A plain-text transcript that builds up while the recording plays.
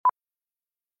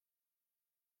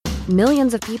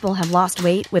Millions of people have lost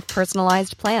weight with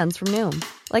personalized plans from Noom.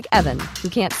 Like Evan, who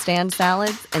can't stand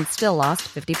salads and still lost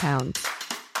 50 pounds.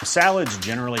 Salads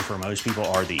generally for most people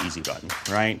are the easy button,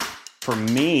 right? For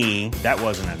me, that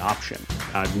wasn't an option.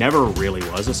 I never really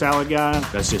was a salad guy.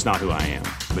 That's just not who I am.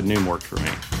 But Noom worked for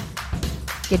me.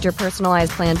 Get your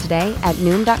personalized plan today at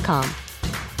Noom.com.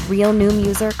 Real Noom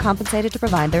user compensated to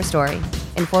provide their story.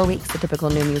 In 4 weeks, the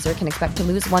typical Noom user can expect to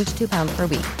lose 1 to 2 pounds per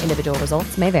week. Individual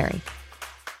results may vary.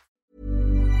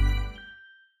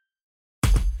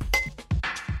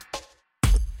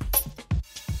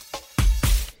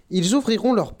 Ils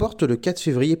ouvriront leurs portes le 4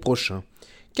 février prochain.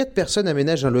 4 personnes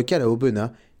aménagent un local à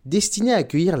Aubenas destiné à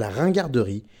accueillir la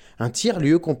Ringarderie, un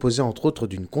tiers-lieu composé entre autres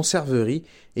d'une conserverie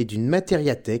et d'une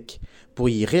matériathèque pour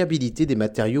y réhabiliter des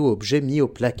matériaux objets mis au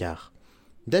placard.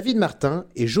 David Martin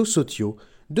et Joe Sotio,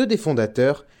 2 des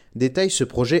fondateurs, détaillent ce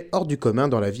projet hors du commun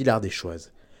dans la ville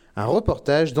ardéchoise. Un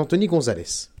reportage d'Anthony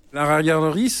Gonzalez. La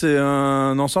Ringarderie, c'est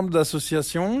un ensemble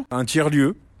d'associations, un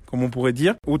tiers-lieu, comme on pourrait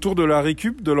dire, autour de la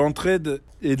récup, de l'entraide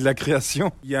et de la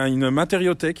création. Il y a une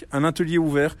matériothèque, un atelier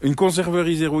ouvert, une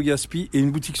conserverie zéro gaspille et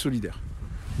une boutique solidaire.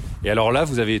 Et alors là,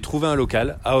 vous avez trouvé un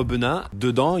local à Aubenas.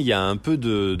 Dedans, il y a un peu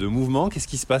de mouvement. Qu'est-ce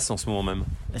qui se passe en ce moment même ?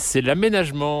 C'est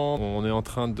l'aménagement. On est en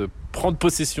train de prendre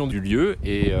possession du lieu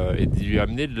et de lui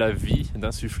amener de la vie,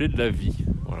 d'insuffler de la vie.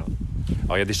 Voilà.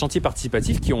 Alors il y a des chantiers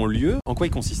participatifs qui ont lieu. En quoi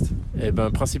ils consistent ?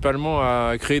 Principalement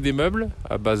à créer des meubles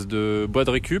à base de bois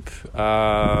de récup,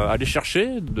 à aller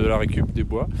chercher de la récup des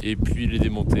bois et puis les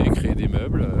démonter, créer des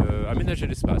meubles, aménager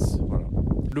l'espace. Voilà.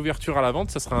 L'ouverture à la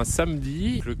vente, ça sera un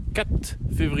samedi, le 4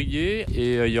 février,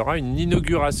 et il y aura une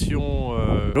inauguration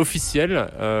officielle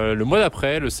le mois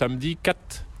d'après, le samedi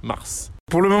 4 mars.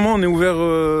 Pour le moment, on est ouvert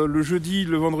le jeudi,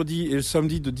 le vendredi et le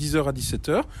samedi de 10h à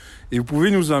 17h. Et vous pouvez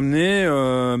nous amener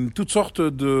toutes sortes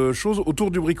de choses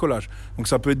autour du bricolage. Donc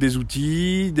ça peut être des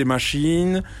outils, des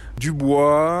machines, du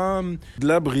bois, de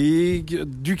la brique,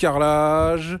 du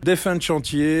carrelage, des fins de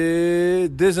chantier,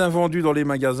 des invendus dans les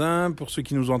magasins pour ceux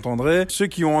qui nous entendraient. Ceux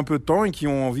qui ont un peu de temps et qui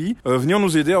ont envie, venir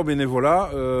nous aider en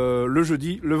bénévolat le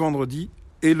jeudi, le vendredi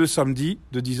et le samedi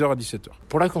de 10h à 17h.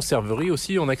 Pour la conserverie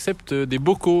aussi, on accepte des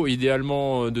bocaux,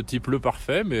 idéalement de type Le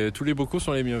Parfait, mais tous les bocaux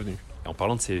sont les bienvenus. En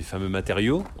parlant de ces fameux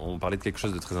matériaux, on parlait de quelque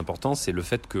chose de très important, c'est le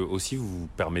fait que aussi vous vous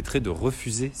permettrez de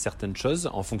refuser certaines choses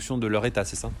en fonction de leur état,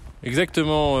 c'est ça ?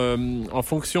 Exactement, en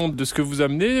fonction de ce que vous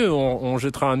amenez, on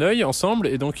jettera un œil ensemble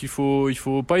et donc il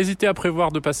faut pas hésiter à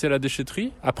prévoir de passer à la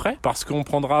déchetterie après parce qu'on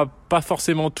prendra pas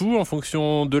forcément tout en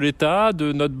fonction de l'état,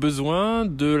 de notre besoin,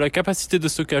 de la capacité de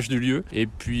stockage du lieu et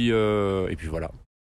puis voilà.